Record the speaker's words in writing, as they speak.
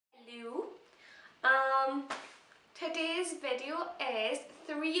Today's video is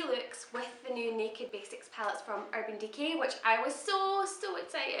 3 looks with the new Naked Basics palettes from Urban Decay, which I was so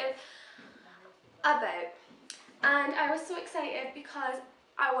excited about. And I was so excited because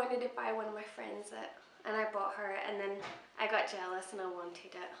I wanted to buy one of my friends it, and I bought her it, and then I got jealous and I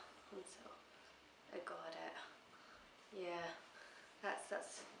wanted it, and so I got it. Yeah,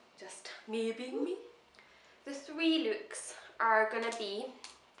 that's just me being me. The 3 looks are gonna be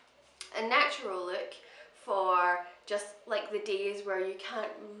a natural look for just like the days where you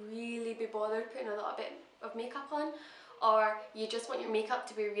can't really be bothered putting a little bit of makeup on, or you just want your makeup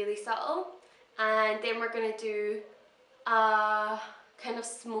to be really subtle. And then we're going to do a kind of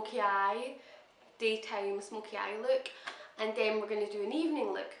smoky eye, daytime smoky eye look, and then we're going to do an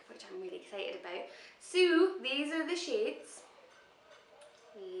evening look, which I'm really excited about. So these are the shades.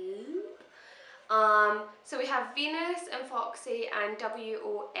 So we have Venus and Foxy and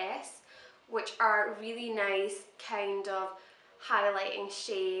WOS, which are really nice kind of highlighting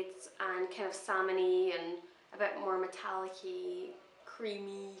shades and kind of salmon-y and a bit more metallic-y,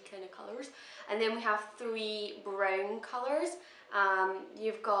 creamy kind of colours. And then we have 3 brown colours.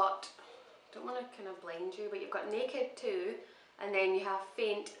 You've got, don't want to kind of blind you, but you've got Naked 2, and then you have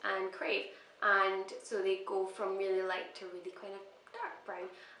Faint and Crave. And so they go from really light to really kind of dark brown,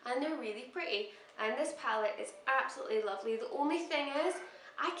 and they're really pretty. And this palette is absolutely lovely. The only thing is,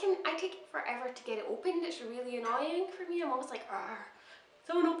 I take it forever to get it opened. It's really annoying for me. I'm always like,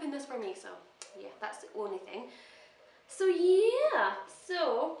 someone open this for me. So yeah, that's the only thing. So yeah,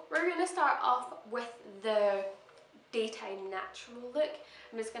 so we're gonna start off with the daytime natural look.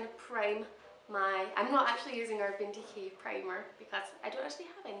 I'm just gonna prime my, I'm not actually using Urban Decay primer because I don't actually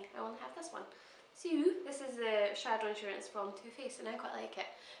have any. I only have this one. So this is the Shadow Insurance from Too Faced, and I quite like it.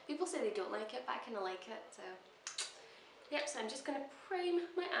 People say they don't like it, but I kind of like it, so yep. So I'm just going to prime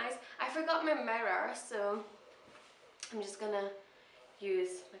my eyes. I forgot my mirror, so I'm just going to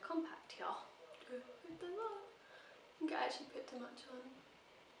use my compact here. I think I actually put too much on,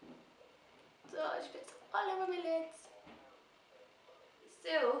 so I just put all over my lids.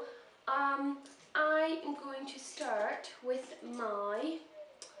 So I am going to start with my,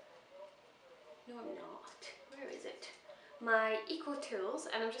 no I'm not, where is it? My Eco Tools,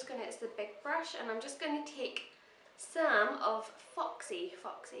 and I'm just going to, it's the big brush, and I'm just going to take some of Foxy.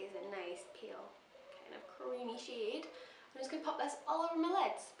 Foxy is a nice pale kind of creamy shade. I'm just going to pop this all over my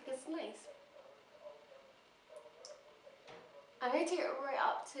lids because it's nice. I'm going to take it right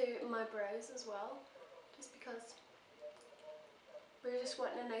up to my brows as well, just because we're just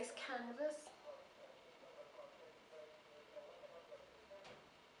wanting a nice canvas.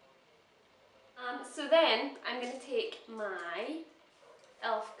 So then I'm going to take my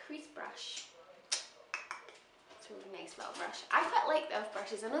e.l.f. crease brush. It's a really nice little brush. I quite like the e.l.f.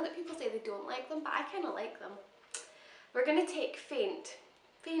 brushes. I know that people say they don't like them, but I kind of like them. We're going to take Faint.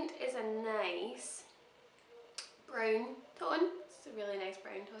 Faint is a nice brown tone. It's a really nice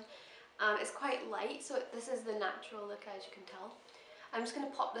brown tone. It's quite light, so this is the natural look, as you can tell. I'm just going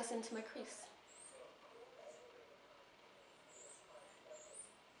to pop this into my crease.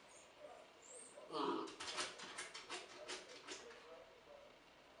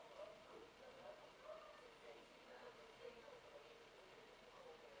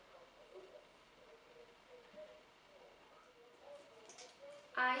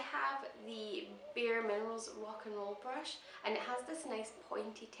 I have the Bare Minerals Rock and Roll brush, and it has this nice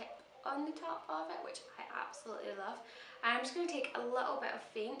pointy tip on the top of it, which I absolutely love. And I'm just going to take a little bit of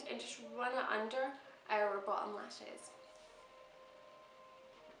Faint and just run it under our bottom lashes.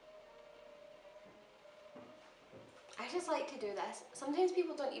 I just like to do this. Sometimes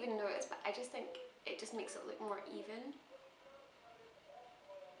people don't even notice, but I just think it just makes it look more even.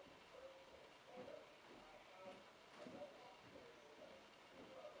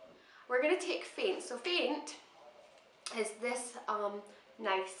 We're going to take Faint. So Faint is this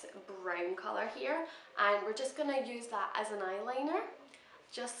nice brown colour here, and we're just going to use that as an eyeliner,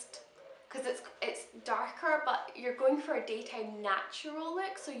 just because it's darker, but you're going for a daytime natural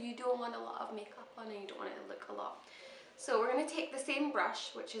look, so you don't want a lot of makeup on and you don't want it to look a lot. So we're going to take the same brush,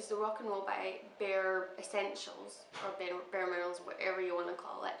 which is the Rock and Roll by Bare Essentials, or Bare Minerals, whatever you want to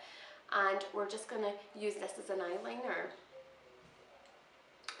call it, and we're just going to use this as an eyeliner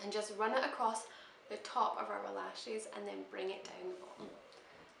and just run it across the top of our lashes and then bring it down the bottom.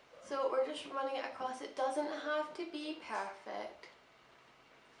 So we're just running it across. It doesn't have to be perfect.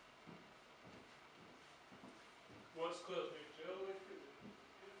 What's causing you jelly?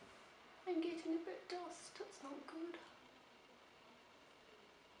 I'm getting a bit dust, it's not good.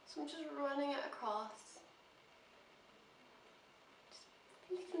 So I'm just running it across. Just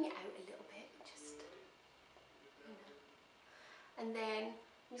flicking it out a little bit, just, you and then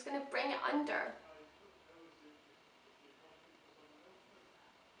I'm just going to bring it under.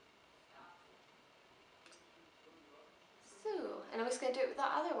 So, and I'm just going to do it with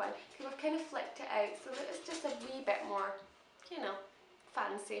that other one because we've kind of flicked it out so that it's just a wee bit more, you know,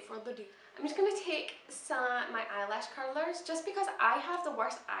 fancy for the day. I'm just going to take my eyelash curlers just because I have the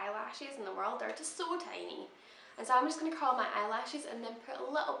worst eyelashes in the world. They're just so tiny. And so I'm just going to curl my eyelashes and then put a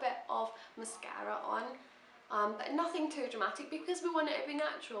little bit of mascara on. But nothing too dramatic because we want it to be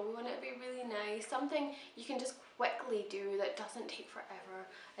natural, we want it to be really nice, something you can just quickly do that doesn't take forever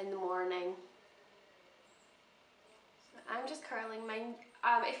in the morning. So I'm just curling mine.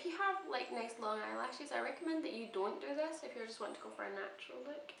 If you have like nice long eyelashes, I recommend that you don't do this if you're just wanting to go for a natural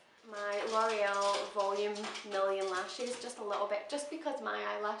look. My L'Oreal Volume Million Lashes, just a little bit, just because my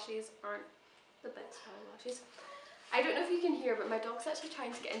eyelashes aren't the best eyelashes. I don't know if you can hear, but my dog's actually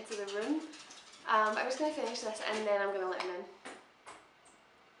trying to get into the room. But I'm just going to finish this and then I'm going to let him in.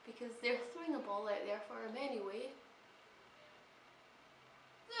 Because they're throwing a ball out there for him anyway.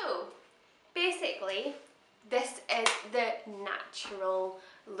 So, basically, this is the natural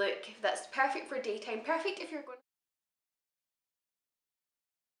look that's perfect for daytime, perfect if you're going